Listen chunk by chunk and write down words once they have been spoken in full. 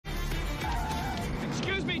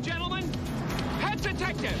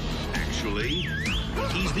Detective. Actually,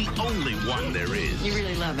 he's the only one there is. You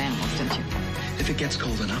really love animals, don't you? If it gets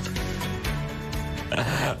cold enough.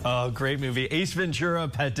 Oh, great movie. Ace Ventura,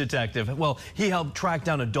 Pet Detective. Well, he helped track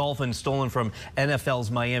down a dolphin stolen from NFL's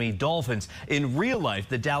Miami Dolphins. In real life,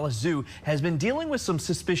 the Dallas Zoo has been dealing with some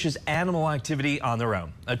suspicious animal activity on their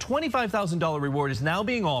own. A $25,000 reward is now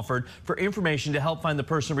being offered for information to help find the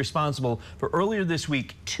person responsible for earlier this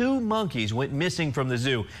week. 2 monkeys went missing from the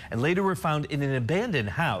zoo and later were found in an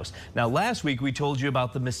abandoned house. Now, last week we told you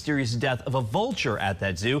about the mysterious death of a vulture at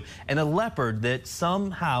that zoo and a leopard that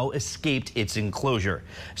somehow escaped its enclosure.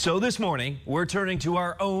 So this morning, we're turning to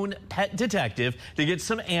our own pet detective to get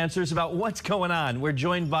some answers about what's going on. We're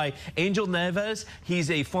joined by Angel Nieves.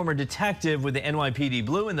 He's a former detective with the NYPD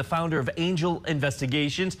Blue and the founder of Angel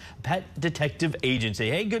Investigations, pet detective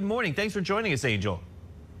agency. Hey, good morning. Thanks for joining us, Angel.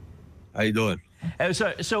 How you doing?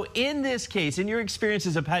 So in this case, in your experience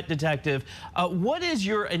as a pet detective, what is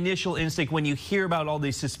your initial instinct when you hear about all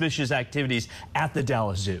these suspicious activities at the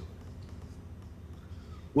Dallas Zoo?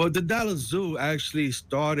 Well, the Dallas Zoo actually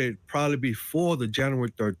started probably before the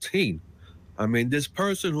January 13th. I mean, this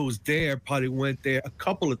person who's there probably went there a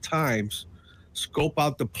couple of times, scope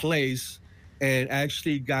out the place, and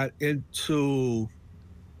actually got into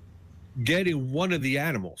getting one of the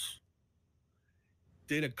animals.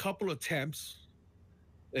 Did a couple attempts.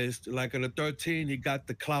 It's like on the 13th, he got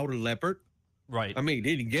the clouded leopard. Right. I mean,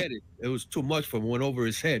 he didn't get it. It was too much for him, went over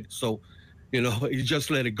his head. So, you know, he just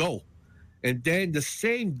let it go. And then the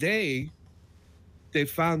same day, they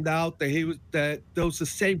found out that there was the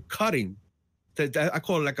same cutting. That I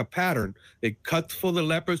call it like a pattern. They cut for the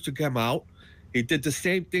leopards to come out. He did the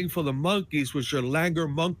same thing for the monkeys, which are langur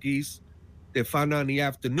monkeys. They found out in the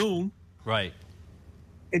afternoon. Right.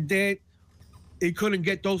 And then he couldn't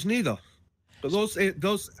get those neither. But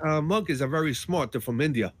those monkeys are very smart. They're from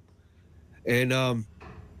India. And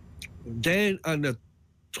then on the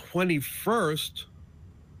 21st,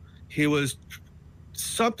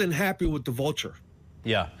 something happened with the vulture.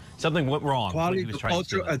 Yeah, something went wrong. Probably the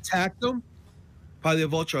vulture attacked him.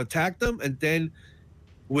 And then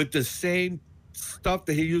with the same stuff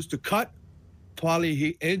that he used to cut, probably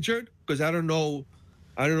he injured, because I don't know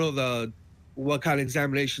what kind of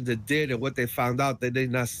examinations they did and what they found out. They did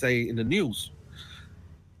not say in the news.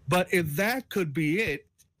 But if that could be it,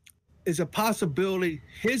 is a possibility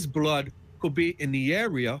his blood could be in the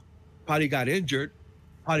area, probably got injured,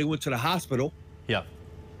 probably went to the hospital. Yeah.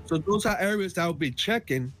 So those are areas that I would be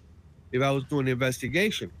checking if I was doing the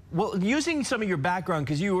investigation. Well, using some of your background,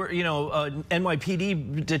 because you were, you know,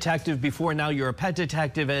 NYPD detective before, now you're a pet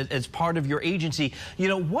detective as part of your agency. You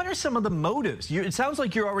know, what are some of the motives? It sounds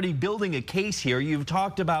like you're already building a case here. You've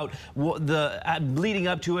talked about leading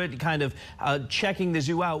up to it, kind of checking the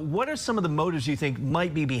zoo out. What are some of the motives you think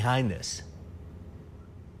might be behind this?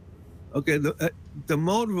 Okay, the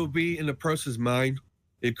motive will be in the person's mind.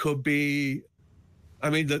 It could be, I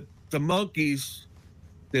mean, the monkeys,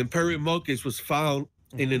 the imperial monkeys was found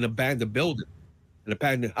in an abandoned building, an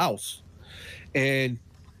abandoned house. And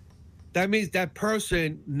that means that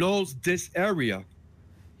person knows this area.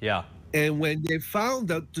 Yeah. And when they found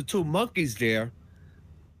the 2 monkeys there,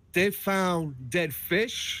 they found dead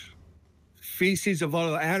fish, feces of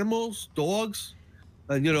other animals, dogs.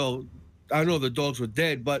 And, you know, I know the dogs were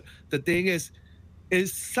dead, but the thing is, it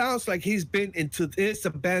sounds like he's been into this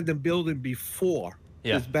abandoned building before,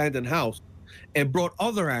 this abandoned house, and brought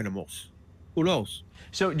other animals. Who knows?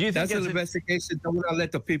 So do you think that's an investigation that will not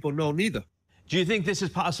let the people know neither? Do you think this is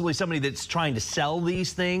possibly somebody that's trying to sell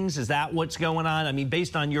these things? Is that what's going on? I mean,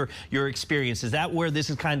 based on your experience, is that where this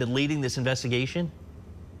is kind of leading this investigation?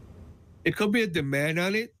 It could be a demand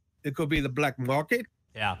on it. It could be the black market.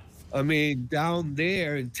 Yeah. I mean, down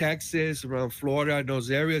there in Texas, around Florida, in those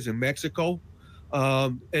areas, in Mexico,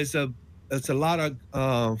 it's a lot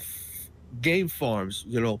of game farms.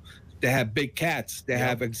 You know, they have big cats. They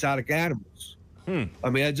have exotic animals. I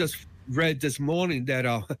mean, I just read this morning that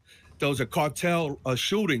there was a cartel, a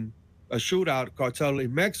shootout cartel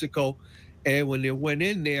in Mexico, and when they went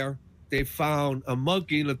in there, they found a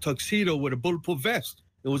monkey in a tuxedo with a bulletproof vest.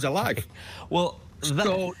 It was alive. Well,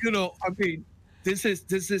 so you know, I mean, this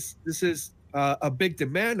is a big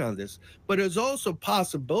demand on this, but there's also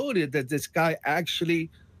possibility that this guy actually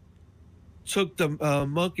took the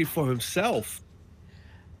monkey for himself,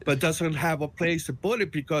 but doesn't have a place to put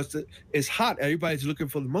it because it's hot. Everybody's looking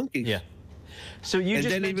for the monkey. Yeah. So you and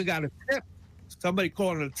just then even got a tip. Somebody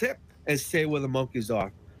called on a tip and say where the monkeys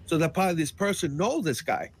are. So that probably this person knows this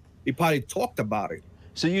guy. He probably talked about it.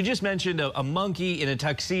 So you just mentioned a monkey in a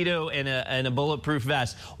tuxedo and a bulletproof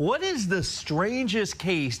vest. What is the strangest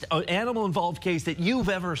case, animal-involved case that you've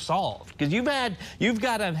ever solved? Because you've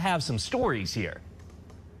got to have some stories here.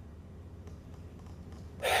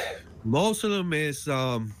 Most of them is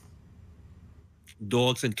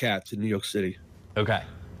dogs and cats in New York City. Okay.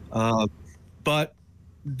 But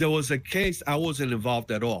there was a case I wasn't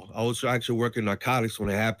involved at all. I was actually working narcotics when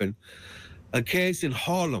it happened. A case in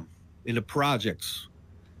Harlem, in the projects.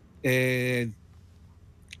 And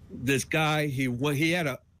this guy, he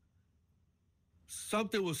had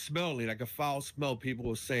something was smelling, like a foul smell, people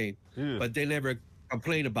were saying, but they never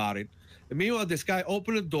complained about it. And meanwhile, this guy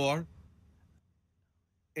opened the door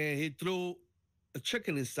and he threw a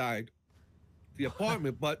chicken inside the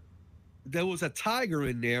apartment, but there was a tiger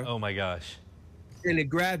in there. Oh my gosh. And it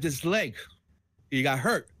grabbed his leg. He got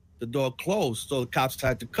hurt. The door closed, so the cops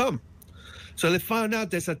had to come. So they found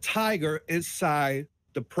out there's a tiger inside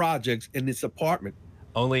the projects in this apartment.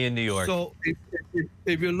 Only in New York. So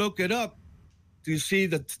if you look it up, you see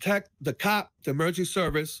the cop, the emergency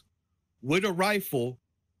service, with a rifle,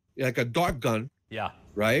 like a dart gun. Yeah.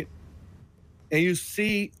 Right? And you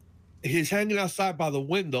see he's hanging outside by the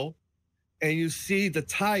window, and you see the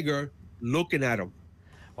tiger looking at him.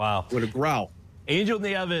 Wow. With a growl. Angel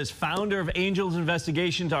Nieves, founder of Angel's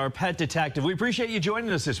Investigations, our pet detective. We appreciate you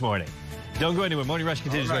joining us this morning. Don't go anywhere. Morning Rush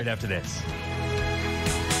continues right after this.